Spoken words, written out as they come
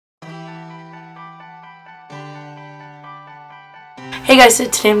Hey guys, so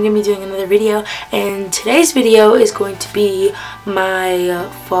today I'm going to be doing another video, and today's video is going to be my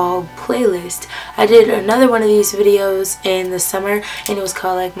fall playlist. I did another one of these videos in the summer, and it was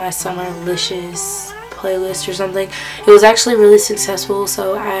called like my Summerlicious playlist or something. It was actually really successful,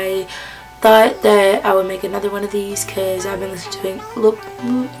 so I thought that I would make another one of these because I've been listening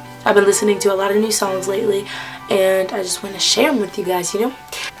to a lot of new songs lately, and I just want to share them with you guys, you know.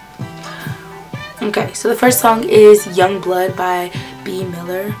 Okay, so the first song is Young Blood by B.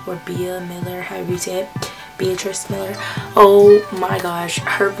 Miller, or Bea Miller, however you say it. Beatrice Miller. Oh my gosh,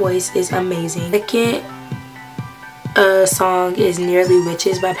 her voice is amazing. Second song is Nearly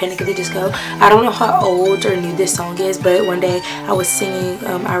Witches by Panic! At the Disco. I don't know how old or new this song is, but one day I was singing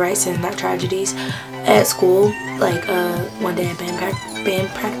I Write Sins Not Tragedies at school, like one day at band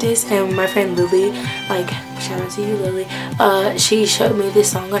practice, and my friend Lily, like shout out to you Lily, she showed me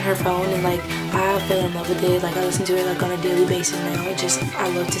this song on her phone, and like I fell in love with it. Like I listen to it like on a daily basis now. I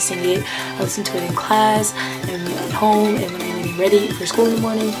love to sing it. I listen to it in class and at home and when I'm getting ready for school in the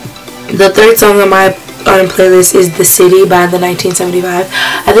morning. The third song on my playlist is The City by the 1975.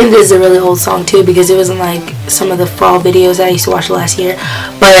 I think this is a really old song too, because it wasn't like some of the fall videos I used to watch last year,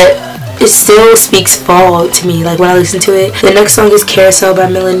 but it still speaks fall to me, like when I listen to it. The next song is Carousel by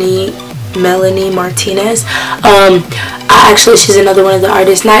Melanie Martinez. She's another one of the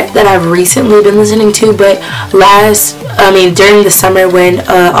artists, not that I've recently been listening to, but during the summer when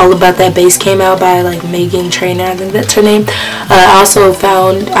All About That Bass came out by like Megan Trainor, I think that's her name.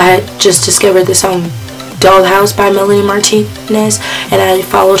 I just discovered the song Dollhouse by Melanie Martinez, and I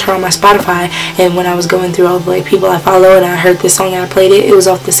followed her on my Spotify, and when I was going through all the like people I follow and I heard this song and I played it, it was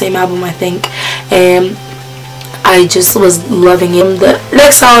off the same album I think, and I just was loving it. The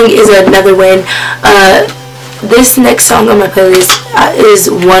next song is Another Win. This next song on my playlist is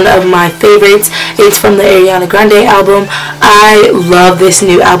one of my favorites. It's from the Ariana Grande album. I love this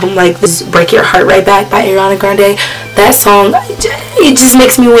new album, like this Break Your Heart Right Back by Ariana Grande. That song, it just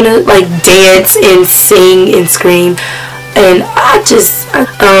makes me want to like dance and sing and scream. And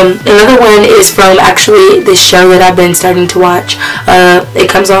another one is from actually this show that I've been starting to watch. It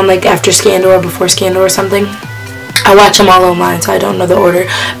comes on like after Scandal or before Scandal or something. I watch them all online, so I don't know the order,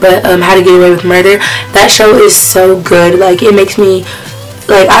 but How to Get Away with Murder, that show is so good. Like it makes me,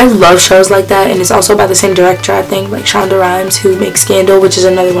 like, I love shows like that, and it's also by the same director, I think, like Shonda Rhimes, who makes Scandal, which is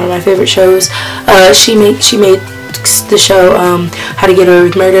another one of my favorite shows. She made the show How to Get Away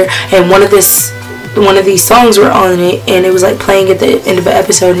with Murder, and one of these songs were on it, and it was like playing at the end of an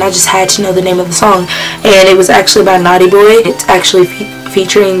episode, and I just had to know the name of the song, and it was actually by Naughty Boy. It's actually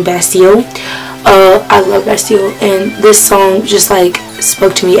featuring Bastille. I love Bastille, and this song just like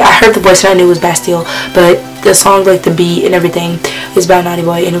spoke to me. I heard the voice and I knew it was Bastille, but the song, like the beat and everything, is by Naughty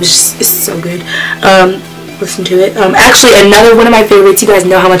Boy, and it's so good. Listen to it. Actually, another one of my favorites, you guys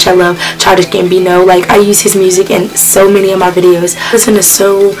know how much I love Childish Gambino. Like I use his music in so many of my videos. I listen to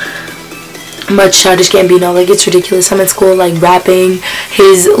so much Childish Gambino, like it's ridiculous. I'm in school like rapping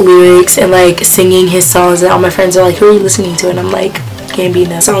his lyrics and like singing his songs, and all my friends are like, who are you listening to? And I'm like, Gambino.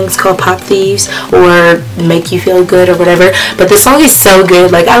 The song is called Pop Thieves or Make You Feel Good or whatever, but the song is so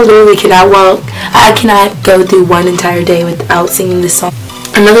good. Like I literally I cannot go through one entire day without singing this song.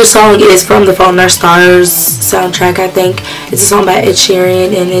 Another song is from the Fault in Our Stars soundtrack, I think. It's a song by Ed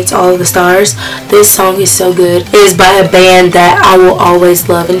Sheeran, and it's All of the Stars. This song is so good. It is by a band that I will always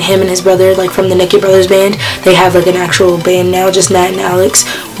love, and him and his brother, like from the Naked Brothers band, they have like an actual band now, just Nat and Alex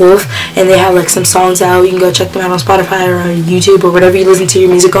Wolf, and they have like some songs out. You can go check them out on Spotify or on YouTube or whatever you listen to your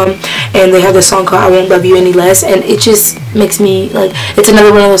music on, and they have this song called I Won't Love You Any Less, and it just makes me like, it's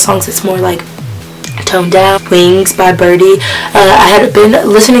another one of those songs that's more like toned down. Wings by Birdie. I had been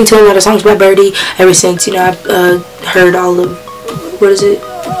listening to a lot of songs by Birdie ever since, you know, I've heard all of, what is it,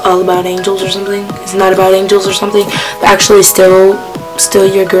 All About Angels or something. It's Not About Angels or something. But actually Still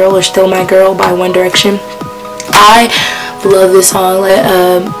Your Girl or Still My Girl by One Direction. I love this song.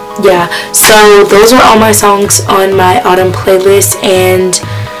 Yeah, so those are all my songs on my autumn playlist, and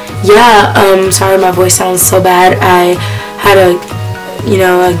yeah, sorry my voice sounds so bad. I had a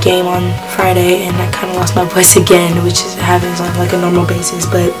game on Friday, and I kind of lost my voice again, which happens on like a normal basis,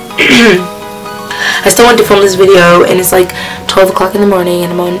 but I still want to film this video, and it's like 12 o'clock in the morning,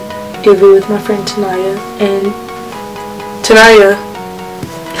 and I'm on iMovie with my friend Tanaya, and Tanaya,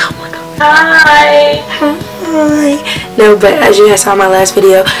 oh my god, hi. No, but as you guys saw in my last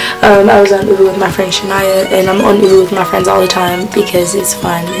video, I was on iMovie with my friend Sheaunna, and I'm on iMovie with my friends all the time because it's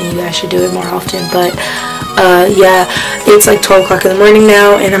fun, and you guys should do it more often. But yeah, it's like 12 o'clock in the morning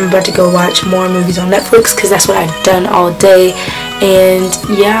now, and I'm about to go watch more movies on Netflix because that's what I've done all day. And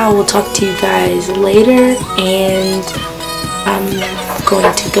yeah, we'll talk to you guys later, and I'm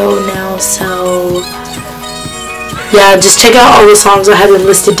going to go now, so yeah, just check out all the songs. I have them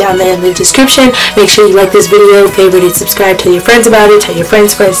listed down there in the description. Make sure you like this video, favorite it, subscribe, tell your friends about it, tell your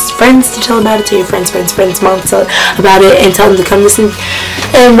friends to tell about it, tell your friends moms about it, and tell them to come listen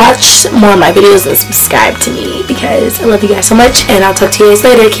and watch more of my videos and subscribe to me, because I love you guys so much, and I'll talk to you guys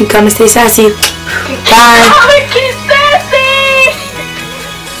later. Keep calm and stay sassy. Bye.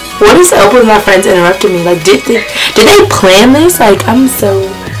 What is up with my friends interrupting me? Like, did they plan this? Like, I'm so...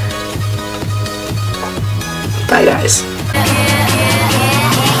 Bye, guys.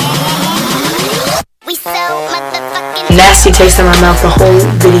 Nasty taste in my mouth the whole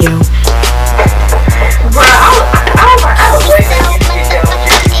video.